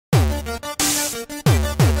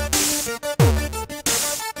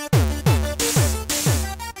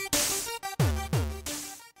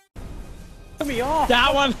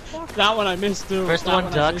That one I missed too. First That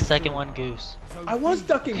one duck, I second too. one goose. I was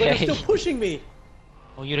ducking, but it's still pushing me.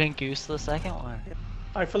 Well, you didn't goose the second one.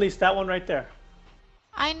 Alright, Felice, that one right there.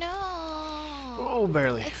 I know. Oh,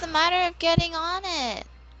 barely. It's a matter of getting on it.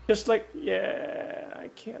 Just like, yeah, I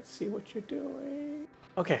can't see what you're doing.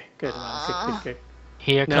 Okay, good. Good.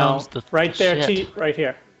 Here Now, comes the right there, shit. T, right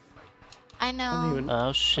here. I know.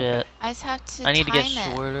 Oh shit. I just have to I need to time get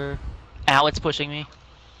it. shorter. Ow, it's pushing me.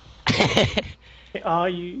 Oh,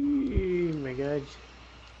 you, my god.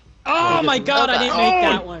 Oh my god, I didn't make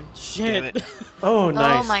that one. Shit. Oh,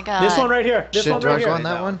 nice. Oh my god. This one right here. This Shit, one do right I here. go on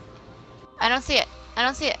that one? I don't see it. I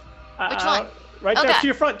don't see it. Which one? Right Oh, there, God. to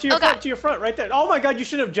your front, to your Oh, front, God. to your front, right there. Oh my god, you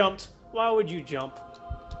should have jumped. Why would you jump?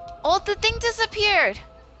 Oh, the thing disappeared.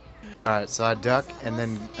 Alright, so I duck and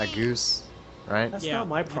then a goose, right? That's Yeah, not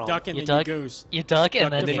my you problem. duck and You then duck? you goose. You duck and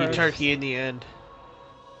Duck then the Then you first. turkey in the end.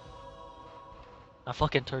 I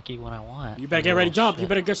fucking turkey when I want. You better get ready to jump. You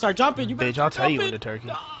better go start jumping. You better Bitch, I'll tell you jump when to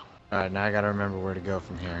turkey. Alright, now I gotta remember where to go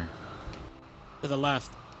from here. to the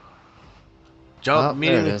left. Jump Oh, there it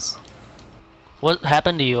immediately. is. What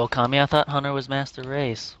happened to you, Okami? I thought Hunter was master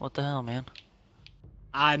race. What the hell, man?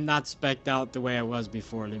 I'm not specced out the way I was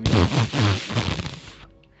before. Let me.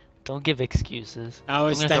 Don't give excuses. I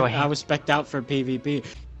was I'm gonna throw a I was specced out for PvP.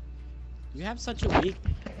 You have such a weak.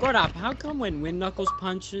 Gordop, how come when Knuckles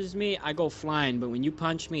punches me, I go flying, but when you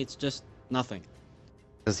punch me, it's just nothing?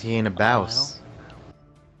 Cause he ain't a bouse.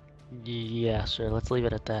 Yeah, sure. Let's leave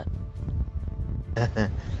it at that.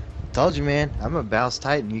 Told you, man. I'm a bouse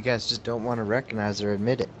titan. You guys just don't want to recognize or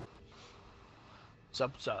admit it.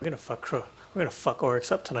 Sup. We're gonna fuck Crow. We're gonna fuck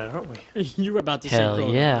Oryx up tonight, aren't we? You were about to Hell say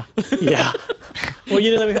Gordop. Yeah. Well,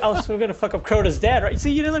 you didn't let me. We're gonna fuck up Crota's dad, right?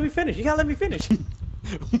 See, you didn't let me finish. You gotta let me finish.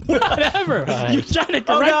 Whatever. Right. You're trying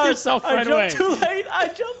to Oh correct god, yourself I right away. jumped too late. I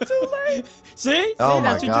jumped too late. See? Oh See,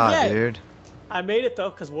 my that's what god, you get. dude. I made it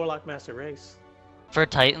though, cause Warlock Master Race. For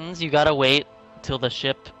Titans, you gotta wait till the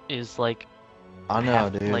ship is like, I know,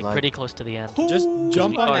 dude. like pretty close to the end. Just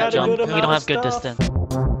jump on Or that jump. good We amount don't of have good stuff. distance.